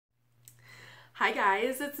Hi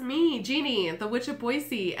guys, it's me, Jeannie, the Witch of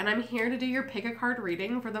Boise, and I'm here to do your pick a card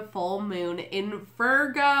reading for the full moon in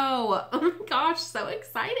Virgo. Oh my gosh, so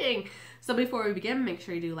exciting. So before we begin, make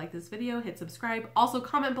sure you do like this video, hit subscribe. Also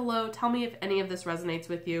comment below, tell me if any of this resonates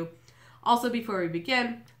with you. Also, before we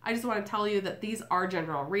begin, I just want to tell you that these are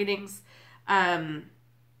general readings. If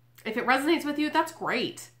it resonates with you, that's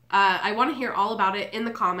great. I want to hear all about it in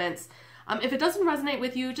the comments. If it doesn't resonate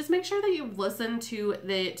with you, just make sure that you listen to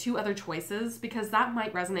the two other choices because that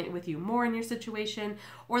might resonate with you more in your situation,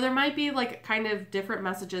 or there might be like kind of different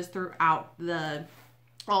messages throughout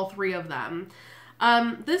all three of them.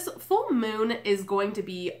 This full moon is going to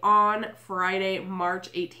be on Friday, March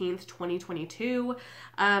 18th, 2022.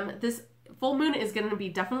 This full moon is going to be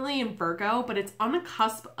definitely in Virgo, but it's on the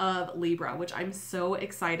cusp of Libra, which I'm so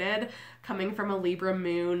excited. Coming from a Libra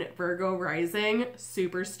moon, Virgo rising,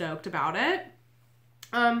 super stoked about it.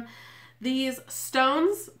 These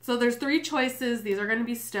stones, so there's three choices. These are going to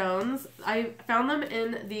be stones. I found them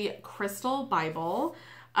in the Crystal Bible.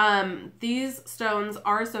 These stones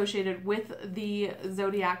are associated with the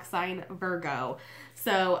zodiac sign Virgo.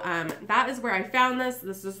 So that is where I found this.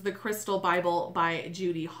 This is the Crystal Bible by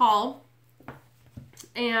Judy Hall.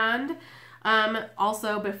 And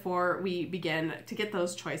also, before we begin to get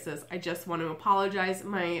those choices, I just want to apologize.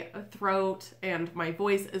 My throat and my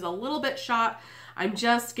voice is a little bit shot. I'm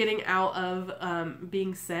just getting out of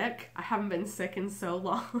being sick. I haven't been sick in so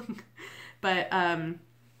long, but I'm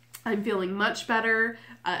feeling much better.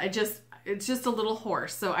 It's just a little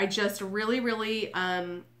hoarse. So I just really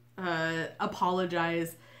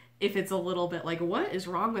apologize if it's a little bit like, what is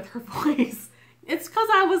wrong with her voice? It's because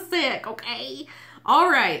I was sick, okay?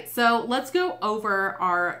 All right, so let's go over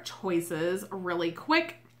our choices really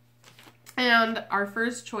quick. And our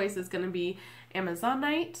first choice is going to be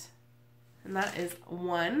Amazonite, and that is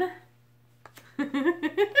 1.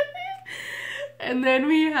 And then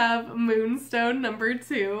we have Moonstone, number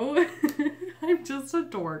 2. I'm just a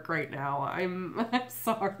dork right now. I'm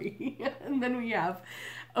sorry. And then we have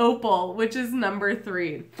Opal, which is number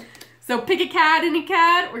 3. So pick a cat, any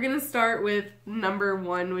cat. We're going to start with number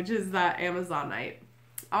 1, which is that Amazonite.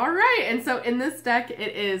 All right, and so in this deck,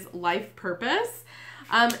 it is life purpose.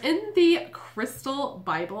 In the Crystal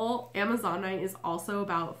Bible, Amazonite is also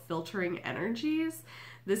about filtering energies.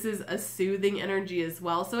 This is a soothing energy as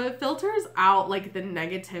well. So it filters out like the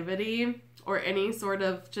negativity or any sort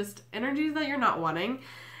of just energies that you're not wanting.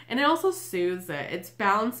 And it also soothes it. It's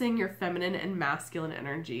balancing your feminine and masculine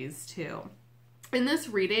energies too. In this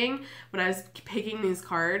reading, when I was picking these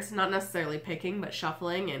cards, not necessarily picking, but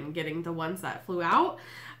shuffling and getting the ones that flew out,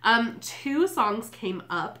 2 songs came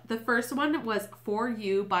up. The first one was For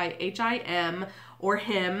You by H.I.M. or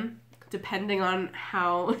Him, depending on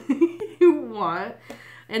how you want.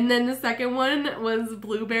 And then the second one was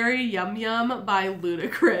Blueberry Yum Yum by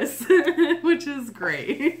Ludacris, which is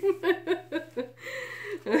great.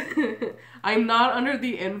 I'm not under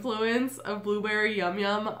the influence of Blueberry Yum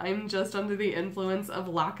Yum. I'm just under the influence of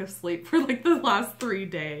lack of sleep for like the last 3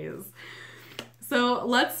 days. So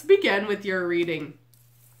let's begin with your reading.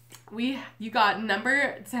 You got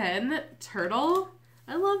number 10, Turtle.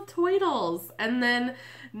 I love Toidles. And then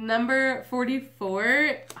number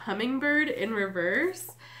 44, Hummingbird in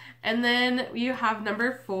reverse. And then you have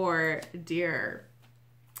number 4, Deer.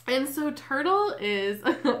 And so Turtle is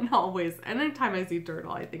always, anytime I see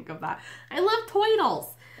Turtle, I think of that. I love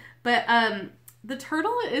Toidles. But the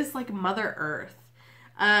turtle is like Mother Earth.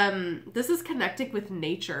 This is connecting with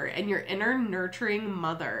nature and your inner nurturing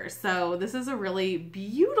mother. So this is a really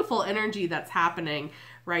beautiful energy that's happening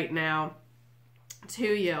right now to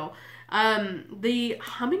you. The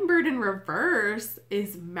hummingbird in reverse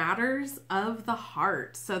is matters of the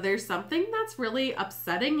heart. So there's something that's really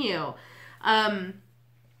upsetting you.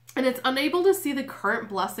 And it's unable to see the current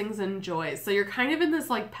blessings and joys. So you're kind of in this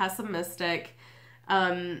like pessimistic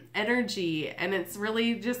energy, and it's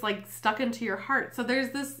really just like stuck into your heart. So there's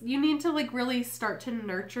this, you need to like really start to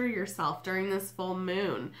nurture yourself during this full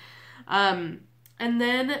moon. And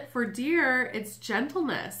then for Deer, it's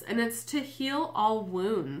gentleness, and it's to heal all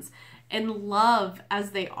wounds and love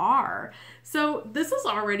as they are. So this is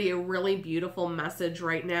already a really beautiful message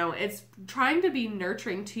right now. It's trying to be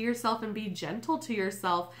nurturing to yourself and be gentle to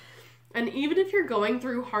yourself. And even if you're going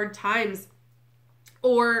through hard times,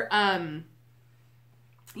 or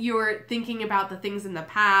you're thinking about the things in the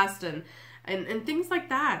past and things like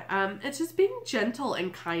that, it's just being gentle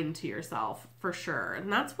and kind to yourself for sure.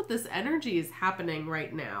 And that's what this energy is happening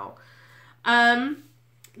right now.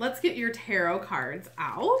 Let's get your tarot cards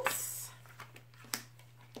out.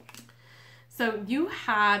 So you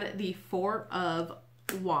had the 4 of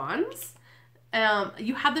Wands,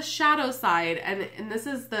 You have the shadow side, and this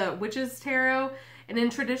is the Witch's Tarot. And in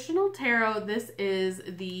traditional tarot, this is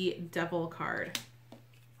the Devil card.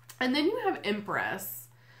 And then you have Empress.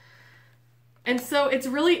 And so it's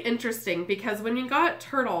really interesting because when you got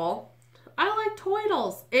Turtle, I like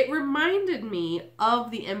Toidles. It reminded me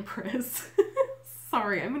of the Empress.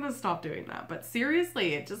 Sorry, I'm going to stop doing that. But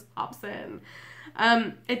seriously, it just pops in.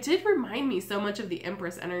 It did remind me so much of the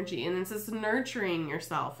Empress energy. And it's just nurturing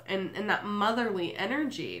yourself and that motherly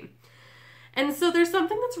energy. And so there's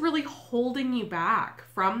something that's really holding you back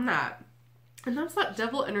from that. And that's that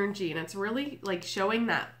Devil energy. And it's really like showing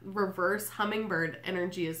that reverse hummingbird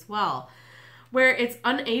energy as well, where it's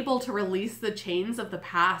unable to release the chains of the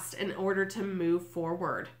past in order to move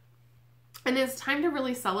forward. And it's time to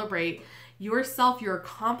really celebrate yourself, your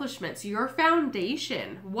accomplishments, your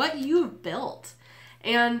foundation, what you've built.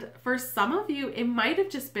 And for some of you, it might have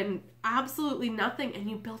just been absolutely nothing and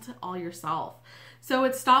you built it all yourself. So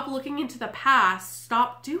it's stop looking into the past,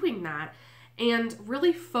 stop doing that, and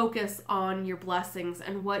really focus on your blessings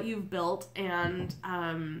and what you've built, and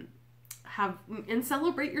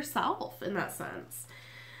celebrate yourself in that sense.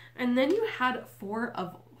 And then you had Four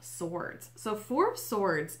of Swords. So Four of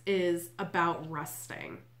Swords is about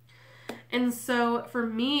resting. And so for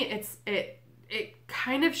me, it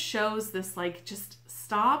kind of shows this, like, just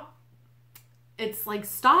stop. It's like,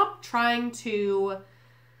 stop trying to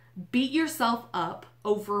beat yourself up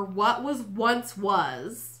over what was once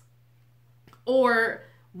was, or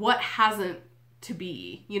what hasn't to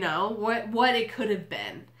be, you know, what it could have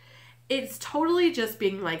been. It's totally just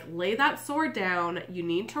being like, lay that sword down. You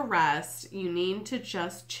need to rest. You need to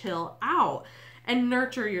just chill out and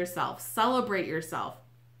nurture yourself, celebrate yourself.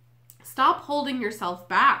 Stop holding yourself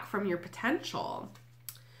back from your potential.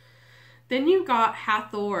 Then you got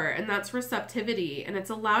Hathor, and that's receptivity, and it's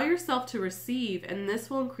allow yourself to receive, and this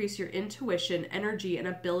will increase your intuition, energy, and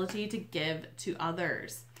ability to give to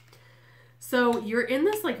others. So you're in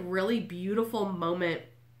this like really beautiful moment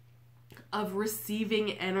of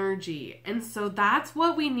receiving energy. And so that's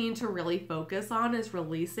what we need to really focus on, is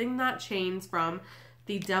releasing that chains from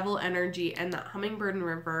the Devil energy and that hummingbird in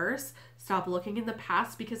reverse. Stop looking in the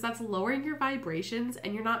past, because that's lowering your vibrations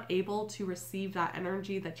and you're not able to receive that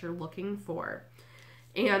energy that you're looking for.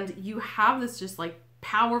 And you have this just like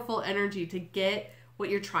powerful energy to get what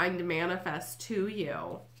you're trying to manifest to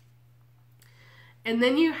you. And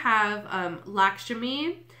then you have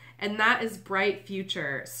Lakshmi, and that is bright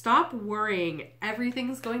future. Stop worrying.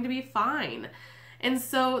 Everything's going to be fine. And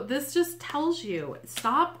so this just tells you,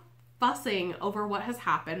 stop fussing over what has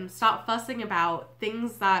happened. Stop fussing about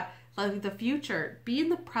things that, like the future. Be in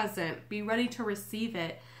the present. Be ready to receive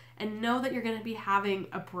it. And know that you're going to be having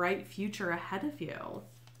a bright future ahead of you.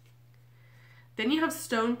 Then you have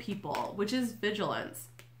Stone People, which is vigilance.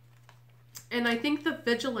 And I think the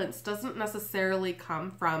vigilance doesn't necessarily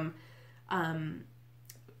come from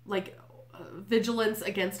vigilance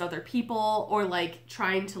against other people, or like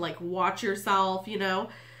trying to like watch yourself, you know.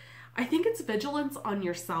 I think it's vigilance on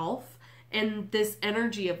yourself and this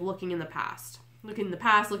energy of looking in the past, looking in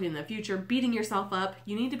the future, beating yourself up.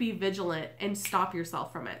 You need to be vigilant and stop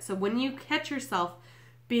yourself from it. So when you catch yourself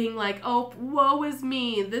being like, oh, woe is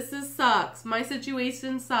me, sucks, my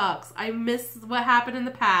situation sucks, I miss what happened in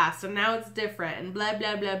the past and now it's different and blah,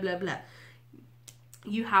 blah, blah, blah, blah.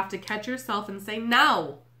 You have to catch yourself and say,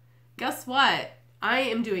 no, guess what? I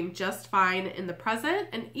am doing just fine in the present.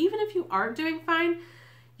 And even if you aren't doing fine,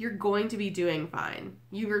 you're going to be doing fine.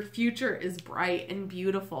 Your future is bright and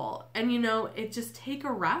beautiful. And you know, just take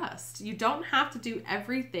a rest. You don't have to do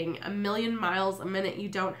everything a million miles a minute. You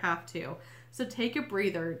don't have to. So take a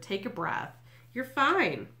breather, take a breath. You're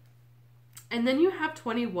fine. And then you have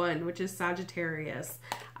 21, which is Sagittarius.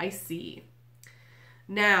 I see.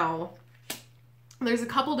 Now, there's a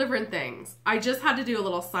couple different things. I just had to do a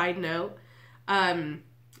little side note.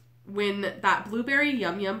 When that Blueberry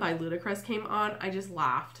Yum Yum by Ludacris came on, I just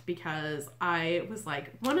laughed because I was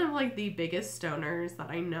like, one of like the biggest stoners that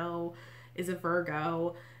I know is a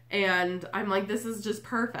Virgo. And I'm like, this is just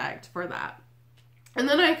perfect for that. And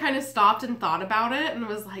then I kind of stopped and thought about it and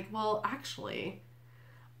was like, well, actually,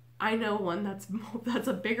 I know one that's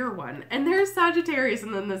a bigger one. And there's Sagittarius,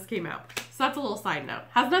 and then this came out. So that's a little side note.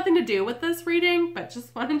 Has nothing to do with this reading, but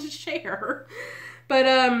just wanted to share. But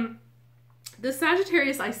the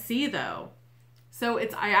Sagittarius I see though. So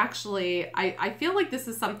I feel like this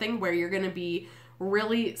is something where you're going to be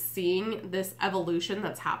really seeing this evolution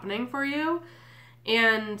that's happening for you.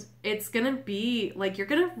 And it's going to be like, you're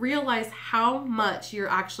going to realize how much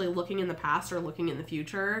you're actually looking in the past or looking in the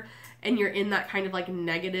future. And you're in that kind of like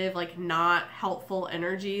negative, like not helpful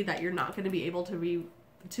energy that you're not going to be able to be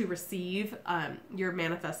to receive your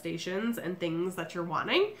manifestations and things that you're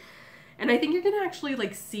wanting. And I think you're going to actually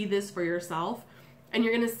like see this for yourself, and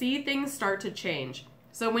you're going to see things start to change.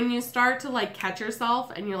 So when you start to like catch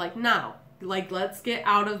yourself and you're like, no, like let's get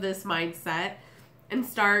out of this mindset and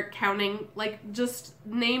start counting, like just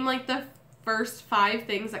name like the first 5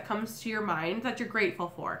 things that comes to your mind that you're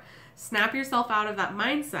grateful for. Snap yourself out of that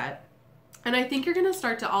mindset. And I think you're going to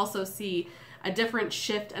start to also see a different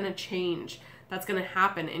shift and a change that's going to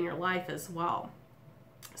happen in your life as well.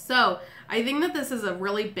 So I think that this is a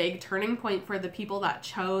really big turning point for the people that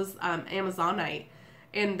chose Amazonite,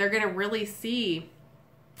 and they're going to really see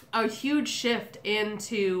a huge shift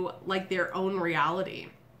into like their own reality.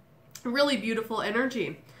 Really beautiful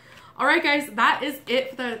energy. All right, guys, that is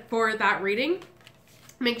it for that reading.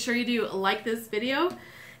 Make sure you do like this video,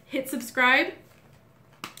 hit subscribe.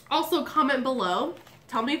 Also comment below.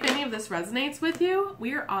 Tell me if any of this resonates with you.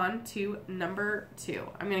 We are on to number 2.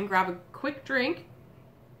 I'm going to grab a quick drink.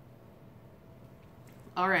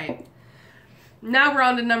 All right. Now we're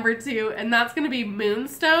on to number 2, and that's going to be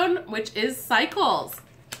Moonstone, which is cycles.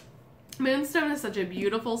 Moonstone is such a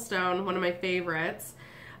beautiful stone, one of my favorites.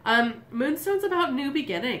 Moonstone's about new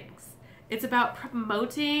beginnings. It's about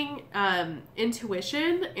promoting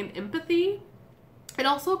intuition and empathy. It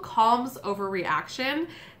also calms overreaction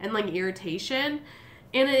and like irritation,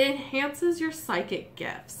 and it enhances your psychic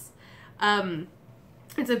gifts.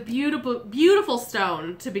 It's a beautiful, beautiful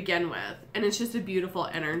stone to begin with, and it's just a beautiful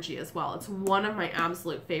energy as well. It's one of my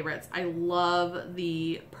absolute favorites. I love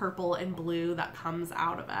the purple and blue that comes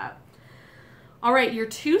out of it. All right, your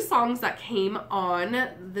 2 songs that came on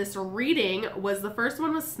this reading was, the first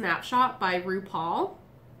one was Snapshot by RuPaul.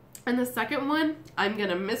 And the second one, I'm going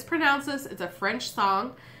to mispronounce this. It's a French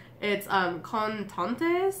song. It's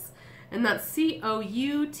Contantes, and that's Coutances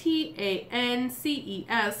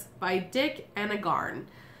by Dick Anagarn.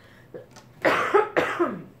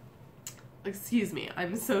 Excuse me,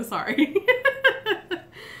 I'm so sorry.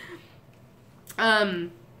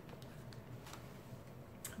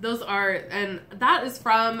 Those are, and that is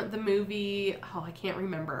from the movie, oh, I can't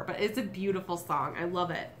remember, but it's a beautiful song. I love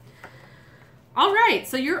it. All right,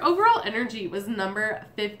 so your overall energy was number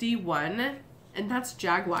 51, and that's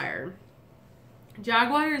Jaguar.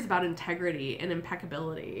 Jaguar is about integrity and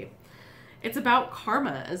impeccability. It's about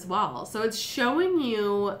karma as well. So it's showing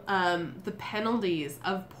you the penalties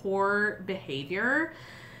of poor behavior,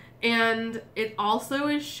 and it also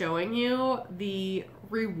is showing you the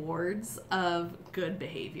rewards of good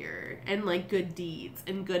behavior and like good deeds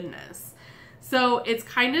and goodness. So it's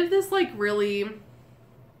kind of this like really,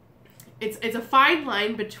 it's a fine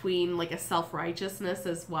line between like a self-righteousness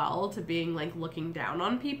as well to being like looking down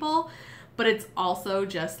on people, but it's also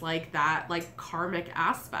just like that like karmic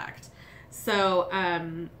aspect. So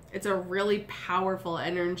it's a really powerful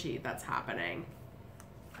energy that's happening.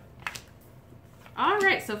 All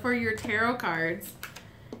right, so for your tarot cards,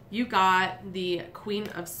 you got the Queen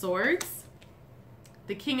of Swords,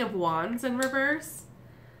 the King of Wands in reverse,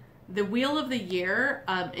 the Wheel of the Year.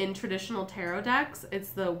 In traditional tarot decks, it's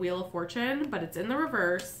the Wheel of Fortune, but it's in the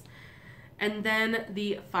reverse, and then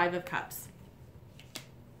the Five of Cups.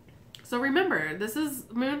 So remember, this is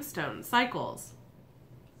Moonstone, cycles.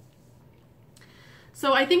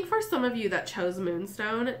 So I think for some of you that chose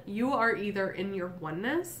Moonstone, you are either in your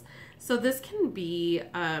oneness. So this can be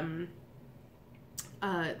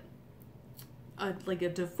like a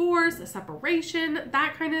divorce, a separation,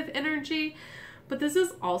 that kind of energy. But this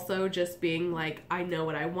is also just being like, I know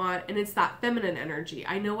what I want. And it's that feminine energy.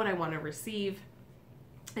 I know what I want to receive.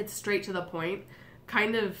 It's straight to the point,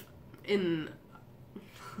 kind of in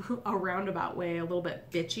a roundabout way, a little bit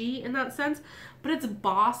bitchy in that sense. But it's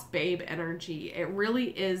boss babe energy. It really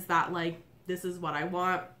is that like, this is what I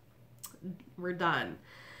want. We're done.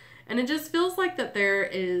 And it just feels like that there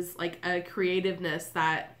is like a creativeness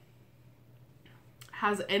that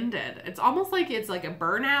has ended. It's almost like it's like a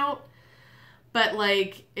burnout, but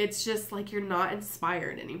like it's just like you're not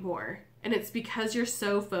inspired anymore. And it's because you're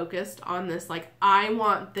so focused on this, like, I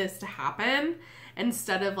want this to happen,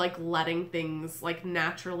 instead of like letting things like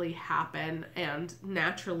naturally happen and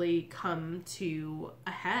naturally come to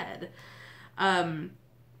a head.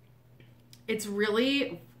 It's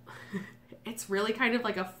really kind of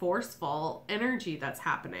like a forceful energy that's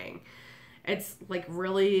happening. It's like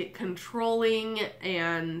really controlling,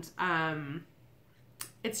 and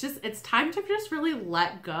it's time to just really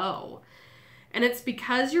let go. And it's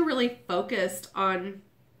because you're really focused on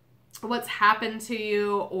what's happened to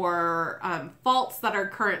you, or faults that are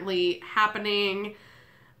currently happening,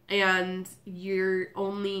 and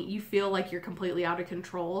you feel like you're completely out of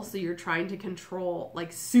control. So you're trying to control,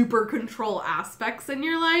 like super control aspects in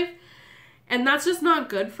your life. And that's just not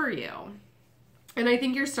good for you. And I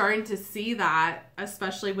think you're starting to see that,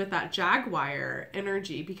 especially with that Jaguar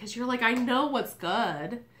energy, because you're like, I know what's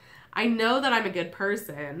good. I know that I'm a good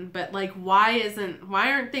person, but like, why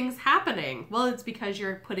aren't things happening? Well, it's because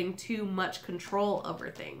you're putting too much control over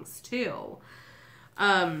things too.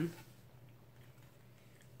 And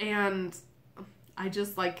I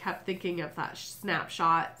just like kept thinking of that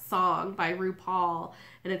Snapshot song by RuPaul,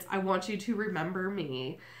 and it's, I want you to remember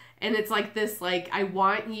me. And it's like this, like, I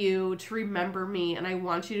want you to remember me, and I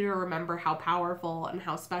want you to remember how powerful and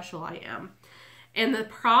how special I am. And the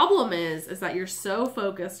problem is that you're so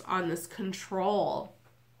focused on this control,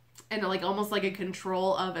 and like almost like a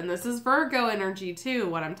control of, and this is Virgo energy too,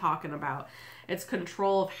 what I'm talking about. It's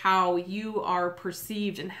control of how you are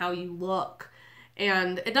perceived and how you look.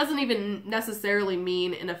 And it doesn't even necessarily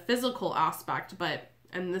mean in a physical aspect, but,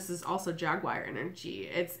 and this is also Jaguar energy.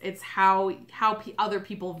 It's how other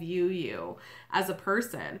people view you as a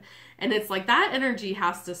person. And it's like that energy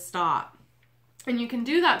has to stop. And you can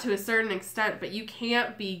do that to a certain extent, but you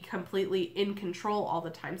can't be completely in control all the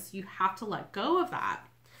time. So you have to let go of that.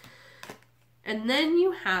 And then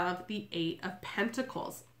you have the 8 of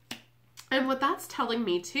Pentacles. And what that's telling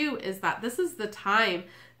me too is that this is the time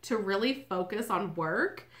to really focus on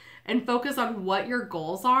work and focus on what your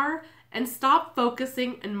goals are, and stop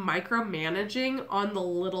focusing and micromanaging on the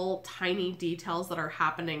little tiny details that are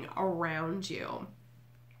happening around you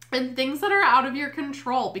and things that are out of your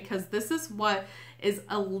control, because this is what is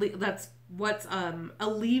what's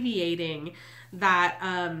alleviating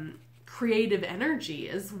that creative energy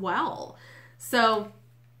as well. So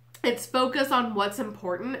it's focus on what's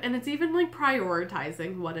important, and it's even like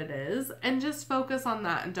prioritizing what it is, and just focus on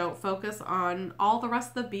that, and don't focus on all the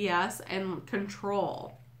rest of the BS and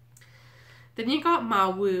control. Then you got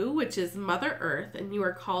Mawu, which is Mother Earth, and you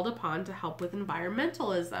are called upon to help with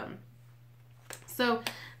environmentalism. So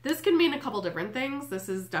this can mean a couple different things. This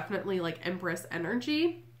is definitely like Empress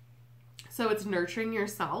energy. So it's nurturing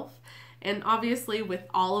yourself. And obviously with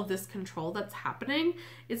all of this control that's happening,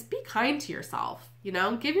 it's be kind to yourself, you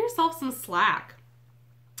know, give yourself some slack.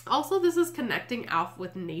 Also, this is connecting off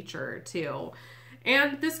with nature too.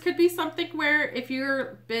 And this could be something where if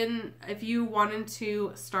you wanted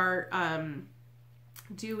to start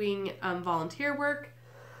doing volunteer work.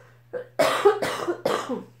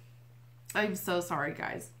 I'm so sorry,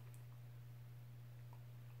 guys.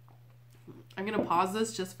 I'm going to pause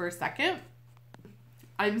this just for a second.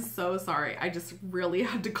 I'm so sorry. I just really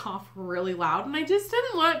had to cough really loud, and I just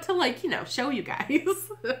didn't want to, like, you know, show you guys.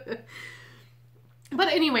 But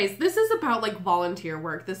anyways, this is about like volunteer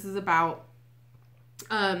work. This is about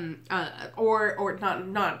or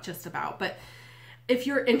not just about, but if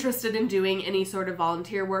you're interested in doing any sort of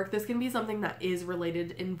volunteer work, this can be something that is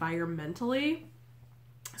related environmentally.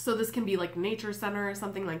 So this can be like nature center or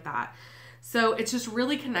something like that. So it's just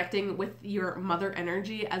really connecting with your mother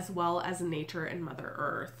energy as well as nature and Mother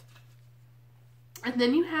Earth. And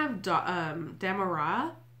then you have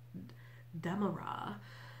Damara.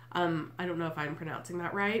 I don't know if I'm pronouncing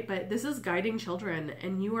that right, but this is guiding children,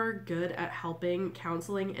 and you are good at helping,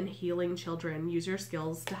 counseling, and healing children. Use your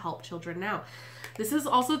skills to help children now. This is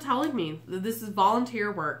also telling me that this is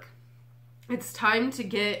volunteer work. It's time to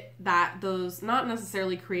get those not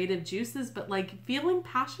necessarily creative juices, but like feeling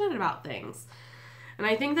passionate about things. And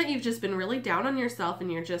I think that you've just been really down on yourself,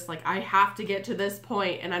 and you're just like, I have to get to this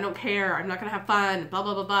point, and I don't care. I'm not going to have fun, blah,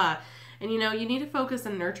 blah, blah, blah. And you know, you need to focus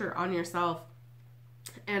and nurture on yourself,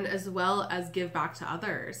 and as well as give back to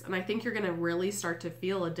others. And I think you're going to really start to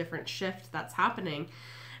feel a different shift that's happening.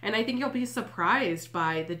 And I think you'll be surprised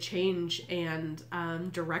by the change and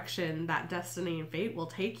direction that destiny and fate will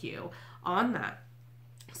take you on that.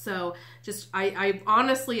 So just, I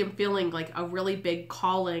honestly am feeling like a really big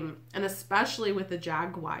calling, and especially with the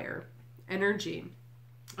Jaguar energy,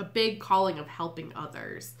 a big calling of helping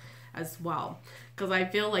others as well. Because I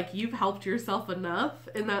feel like you've helped yourself enough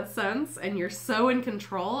in that sense, and you're so in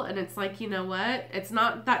control, and it's like, you know what? It's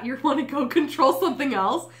not that you want to go control something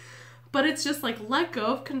else, but it's just like, let go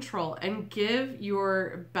of control and give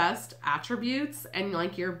your best attributes and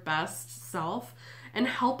like your best self and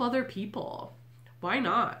help other people. Why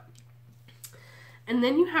not? And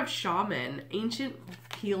then you have Shaman, ancient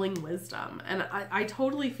healing wisdom. And I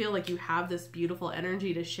totally feel like you have this beautiful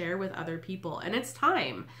energy to share with other people, and it's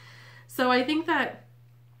time. So I think that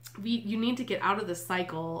you need to get out of the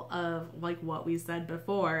cycle of like what we said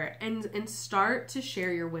before, and start to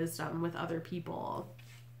share your wisdom with other people.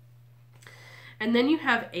 And then you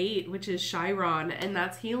have 8, which is Chiron, and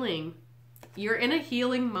that's healing. You're in a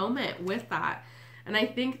healing moment with that. And I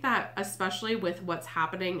think that especially with what's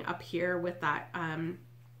happening up here with that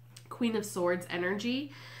Queen of Swords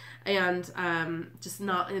energy and just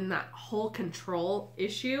not in that whole control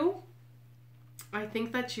issue, I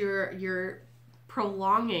think that you're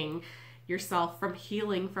prolonging yourself from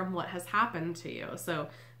healing from what has happened to you. So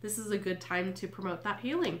this is a good time to promote that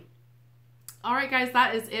healing. All right, guys,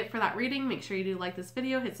 that is it for that reading. Make sure you do like this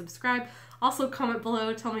video, hit subscribe. Also, comment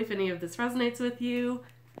below. Tell me if any of this resonates with you.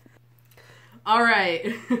 All right.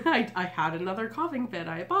 I had another coughing fit.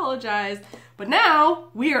 I apologize. But now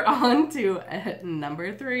we are on to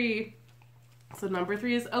number 3. So number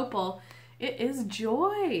 3 is Opal. It is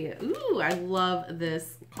joy. Ooh, I love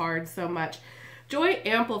this card so much. Joy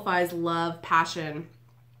amplifies love, passion,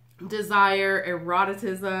 desire,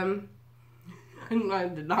 eroticism. I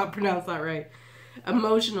did not pronounce that right.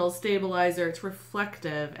 Emotional stabilizer. It's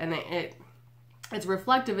reflective, and it's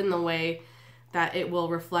reflective in the way that it will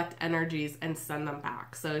reflect energies and send them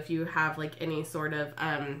back. So if you have like any sort of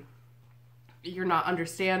you're not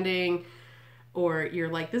understanding, or you're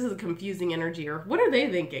like, this is a confusing energy, or what are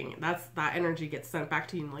they thinking? That energy gets sent back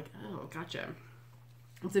to you and like, oh, gotcha.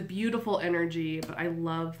 It's a beautiful energy, but I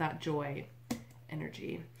love that joy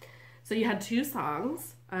energy. So you had 2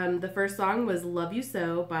 songs. The first song was Love You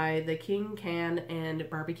So by the King Can and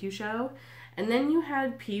Barbecue Show. And then you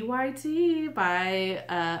had PYT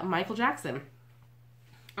by Michael Jackson.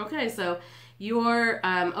 Okay, so your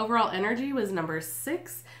overall energy was number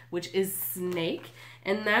 6, which is Snake.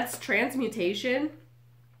 And that's transmutation.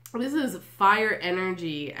 This is fire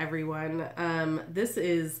energy, everyone. This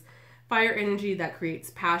is fire energy that creates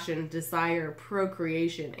passion, desire,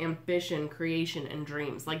 procreation, ambition, creation, and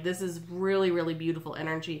dreams. Like, this is really, really beautiful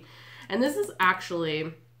energy. And this is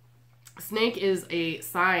actually, Snake is a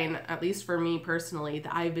sign, at least for me personally,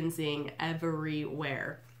 that I've been seeing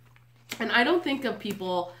everywhere. And I don't think of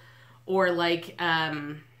people or like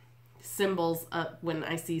symbols when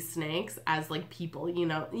I see snakes as like people, you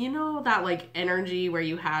know that like energy where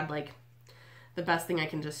you had like, the best thing I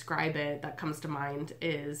can describe it that comes to mind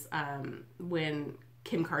is when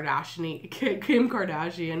Kim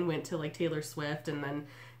Kardashian went to like Taylor Swift and then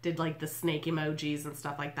did like the snake emojis and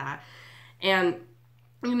stuff like that. And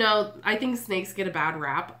I think snakes get a bad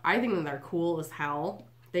rap. I think that they're cool as hell.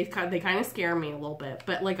 They kind of scare me a little bit,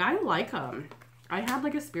 but like I like them. I had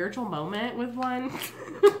like a spiritual moment with one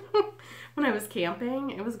when I was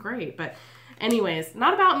camping. It was great. But anyways,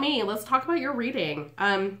 not about me. Let's talk about your reading.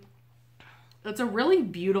 It's a really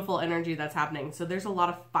beautiful energy that's happening. So there's a lot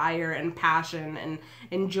of fire and passion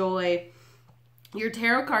and joy. Your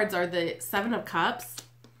tarot cards are the 7 of Cups,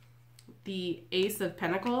 the Ace of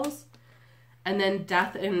Pentacles, and then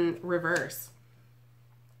Death in reverse.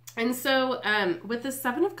 And so with the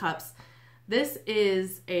 7 of Cups, this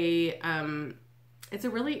is it's a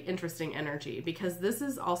really interesting energy because this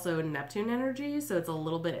is also Neptune energy. So it's a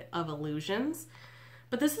little bit of illusions,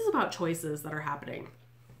 but this is about choices that are happening.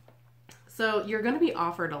 So you're going to be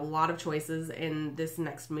offered a lot of choices in this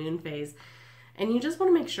next moon phase. And you just want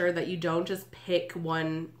to make sure that you don't just pick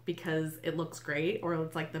one because it looks great or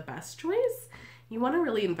it's like the best choice. You want to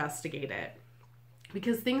really investigate it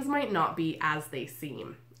because things might not be as they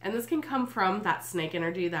seem. And this can come from that snake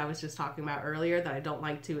energy that I was just talking about earlier that I don't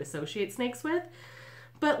like to associate snakes with.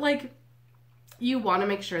 But like, you want to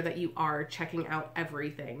make sure that you are checking out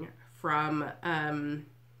everything from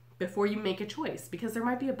before you make a choice because there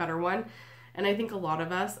might be a better one. And I think a lot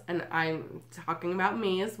of us, and I'm talking about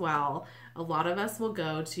me as well, a lot of us will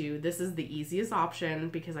go to, this is the easiest option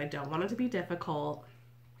because I don't want it to be difficult.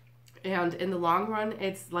 And in the long run,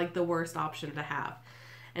 it's like the worst option to have.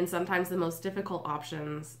 And sometimes the most difficult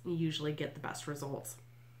options usually get the best results.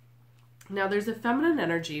 Now there's a feminine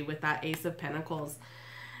energy with that Ace of Pentacles.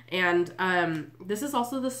 And this is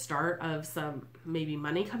also the start of some maybe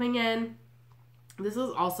money coming in. This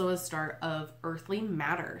is also a start of earthly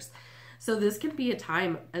matters. So this can be a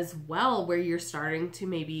time as well where you're starting to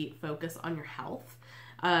maybe focus on your health,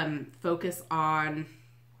 focus on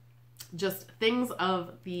just things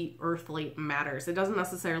of the earthly matters. It doesn't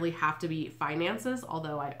necessarily have to be finances,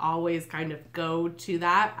 although I always kind of go to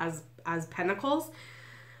that as Pentacles.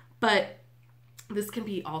 But this can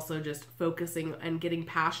be also just focusing and getting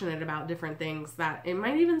passionate about different things that it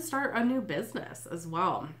might even start a new business as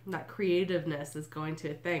well. That creativeness is going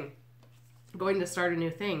to start a new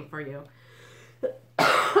thing for you.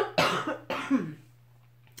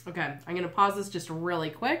 Okay, I'm going to pause this just really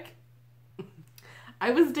quick.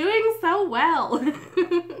 I was doing so well.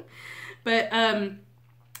 But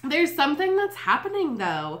there's something that's happening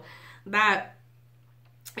though that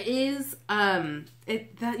is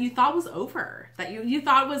that you thought was over, that you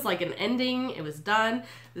thought was like an ending, it was done.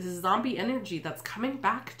 This is zombie energy that's coming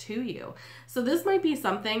back to you. So this might be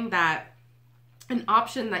something that, an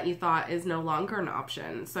option that you thought is no longer an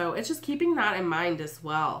option. So it's just keeping that in mind as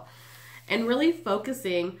well, and really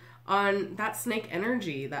focusing on that snake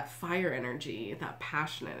energy, that fire energy, that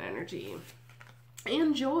passionate energy,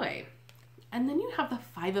 and joy. And then you have the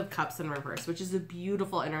Five of Cups in reverse, which is a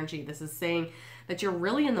beautiful energy. This is saying that you're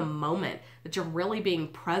really in the moment, that you're really being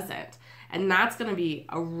present. And that's going to be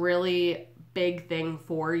a really big thing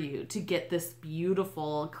for you to get this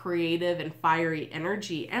beautiful, creative, and fiery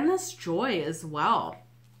energy, and this joy as well.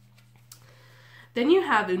 Then you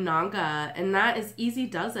have Unanga, and that is easy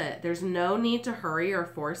does it. There's no need to hurry or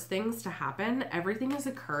force things to happen. Everything is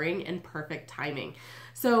occurring in perfect timing.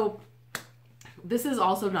 So this is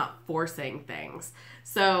also not forcing things.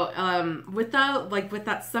 So with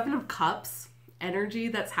that Seven of Cups energy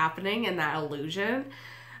that's happening and that illusion,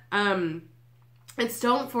 it's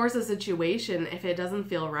don't force a situation. If it doesn't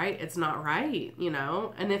feel right, it's not right, you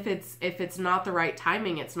know? And if it's not the right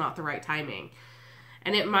timing, it's not the right timing.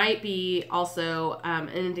 And it might be also an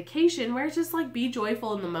indication where it's just like be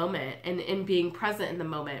joyful in the moment and being present in the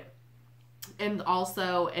moment. And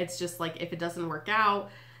also it's just like, if it doesn't work out,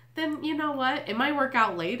 then you know what? It might work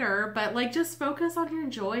out later, but like just focus on your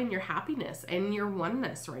joy and your happiness and your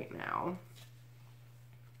oneness right now.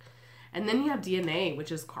 And then you have DNA,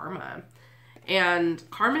 which is karma. And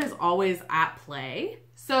karma is always at play.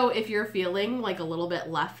 So if you're feeling like a little bit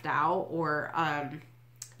left out, or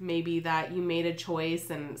maybe that you made a choice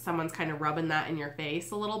and someone's kind of rubbing that in your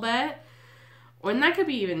face a little bit, and that could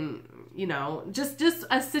be even, you know, just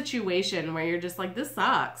a situation where you're just like, this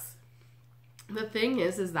sucks. The thing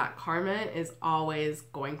is that karma is always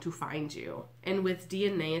going to find you. And with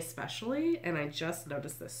DNA especially, and I just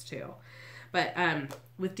noticed this too, but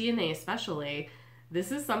with DNA especially,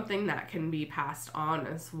 this is something that can be passed on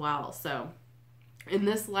as well. So in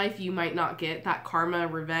this life, you might not get that karma,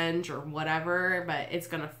 revenge, or whatever, but it's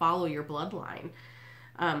going to follow your bloodline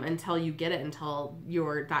until you get it, until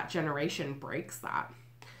that generation breaks that.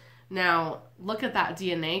 Now, look at that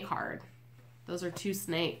DNA card. Those are two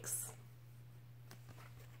snakes.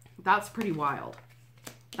 That's pretty wild.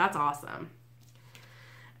 That's awesome.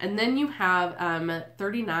 And then you have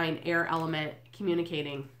 39, air element,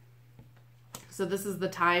 communicating. So this is the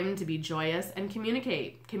time to be joyous and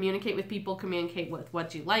communicate. Communicate with people, communicate with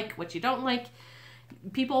what you like, what you don't like.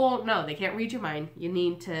 People won't know. They can't read your mind. You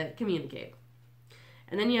need to communicate.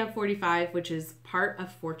 And then you have 45, which is part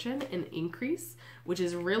of fortune and increase, which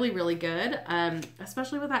is really, really good,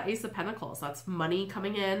 especially with that Ace of Pentacles. That's money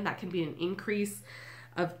coming in. That can be an increase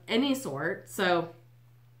of any sort. So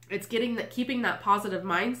it's keeping that positive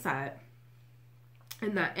mindset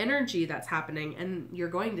and that energy that's happening, and you're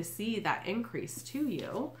going to see that increase to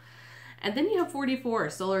you. And then you have 44,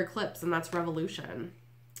 solar eclipse, and that's revolution.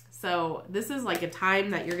 So this is like a time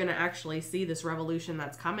that you're going to actually see this revolution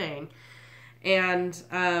that's coming, and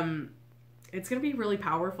it's going to be really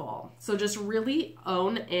powerful. So just really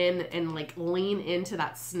own in and like lean into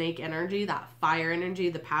that snake energy, that fire energy,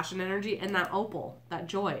 the passion energy, and that opal, that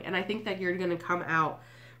joy. And I think that you're going to come out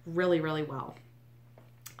really, really well.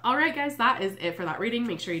 All right, guys, that is it for that reading.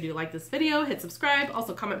 Make sure you do like this video, hit subscribe,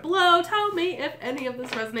 also comment below. Tell me if any of this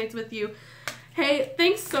resonates with you. Hey,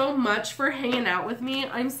 thanks so much for hanging out with me.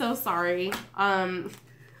 I'm so sorry. I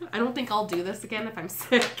don't think I'll do this again if I'm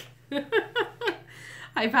sick.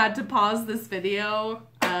 I've had to pause this video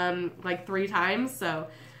like 3 times, so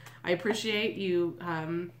I appreciate you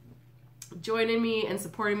joining me and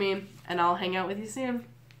supporting me, and I'll hang out with you soon.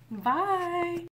 Bye!